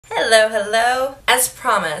Hello, hello. As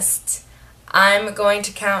promised, I'm going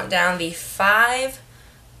to count down the 5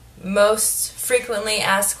 most frequently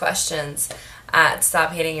asked questions at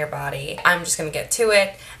Stop Hating Your Body. I'm just going to get to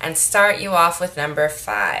it and start you off with number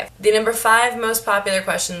 5. The number 5 most popular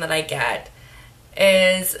question that I get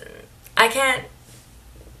is, I can't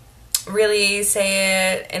really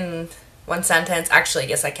say it in one sentence. Actually,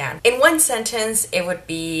 yes I can. In one sentence, it would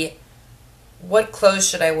be, what clothes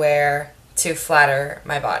should I wear to flatter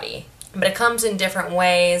my body? But it comes in different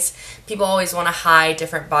ways. People always want to hide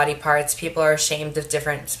different body parts. People are ashamed of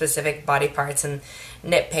different specific body parts and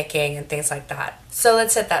nitpicking and things like that. So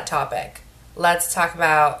let's hit that topic. Let's talk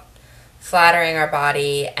about flattering our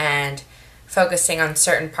body and focusing on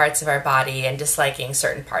certain parts of our body and disliking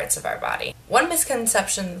certain parts of our body. One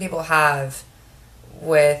misconception people have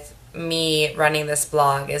with me running this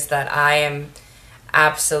blog is that I am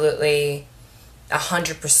absolutely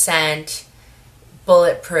 100%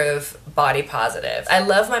 bulletproof body positive. I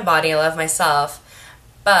love my body, I love myself,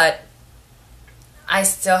 but I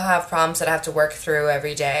still have problems that I have to work through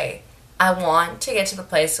every day. I want to get to the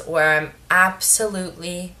place where I'm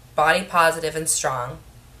absolutely body positive and strong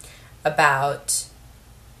about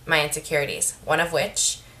my insecurities, one of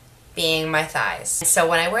which being my thighs. So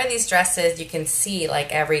when I wear these dresses, you can see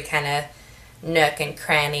like every kind of nook and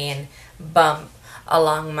cranny and bump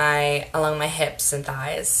along my hips and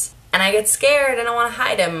thighs. And I get scared and I want to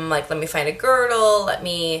hide them. Like, let me find a girdle, let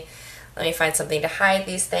me find something to hide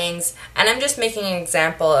these things. And I'm just making an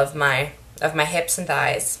example of my hips and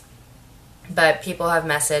thighs. But people have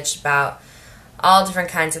messaged about all different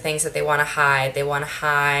kinds of things that they want to hide. They want to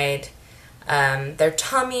hide their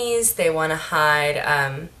tummies, they want to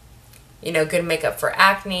hide good makeup for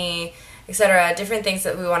acne, etc. Different things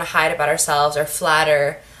that we want to hide about ourselves or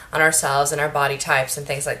flatter on ourselves and our body types and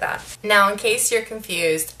things like that. Now, in case you're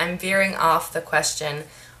confused, I'm veering off the question,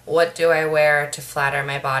 what do I wear to flatter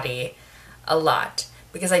my body, a lot.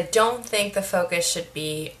 Because I don't think the focus should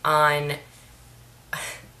be on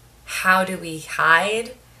how do we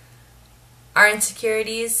hide our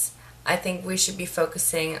insecurities. I think we should be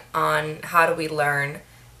focusing on how do we learn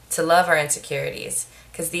to love our insecurities.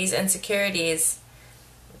 Because these insecurities,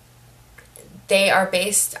 they are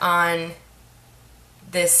based on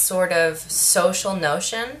this sort of social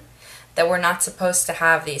notion that we're not supposed to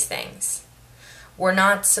have these things. We're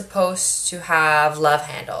not supposed to have love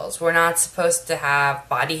handles. We're not supposed to have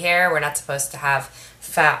body hair. We're not supposed to have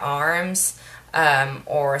fat arms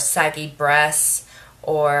or saggy breasts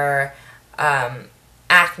or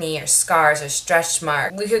acne or scars or stretch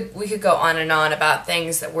marks. We could go on and on about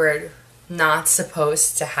things that we're not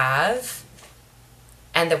supposed to have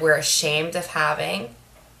and that we're ashamed of having.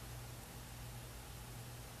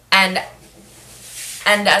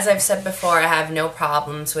 And as I've said before, I have no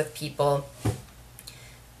problems with people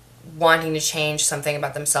wanting to change something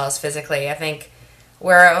about themselves physically. I think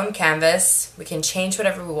we're our own canvas. We can change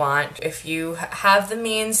whatever we want. If you have the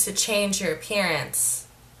means to change your appearance,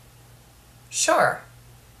 sure.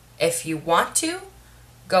 If you want to,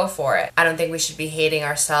 go for it. I don't think we should be hating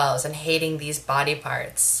ourselves and hating these body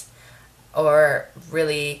parts or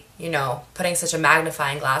really, putting such a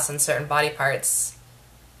magnifying glass on certain body parts.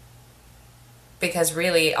 Because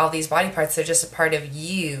really, all these body parts are just a part of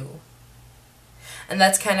you. And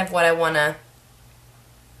that's kind of what I want to,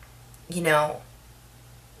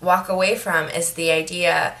 walk away from, is the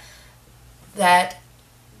idea that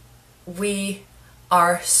we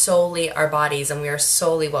are solely our bodies and we are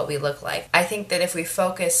solely what we look like. I think that if we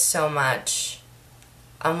focus so much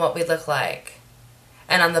on what we look like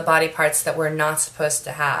and on the body parts that we're not supposed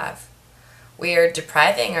to have, we are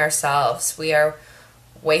depriving ourselves. We are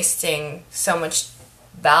wasting so much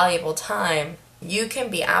valuable time. You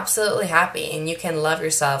can be absolutely happy and you can love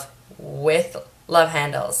yourself with love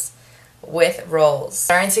handles, with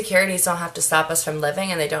rolls. Our insecurities don't have to stop us from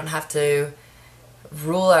living, and they don't have to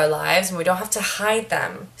rule our lives, and we don't have to hide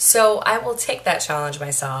them. So I will take that challenge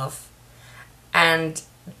myself, and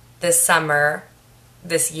this summer,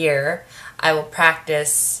 this year, I will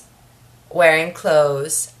practice wearing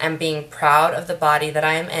clothes and being proud of the body that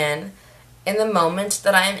I am in the moment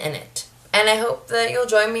that I am in it. And I hope that you'll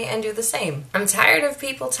join me and do the same. I'm tired of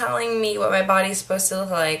people telling me what my body's supposed to look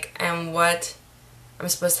like and what I'm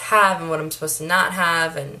supposed to have and what I'm supposed to not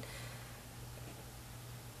have, and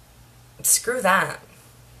screw that.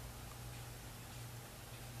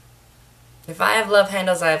 If I have love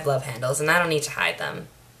handles, I have love handles, and I don't need to hide them.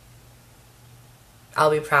 I'll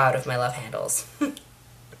be proud of my love handles.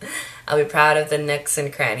 I'll be proud of the nooks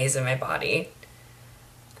and crannies in my body.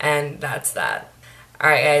 And that's that.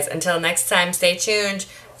 Alright guys, until next time, stay tuned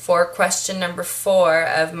for question number 4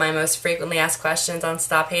 of my most frequently asked questions on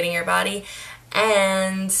Stop Hating Your Body.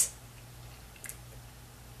 And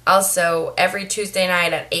also, every Tuesday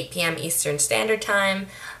night at 8 p.m. Eastern Standard Time,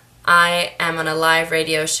 I am on a live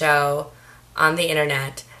radio show on the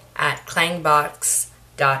internet at clangbox.fm.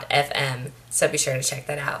 So be sure to check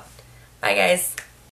that out. Bye, guys.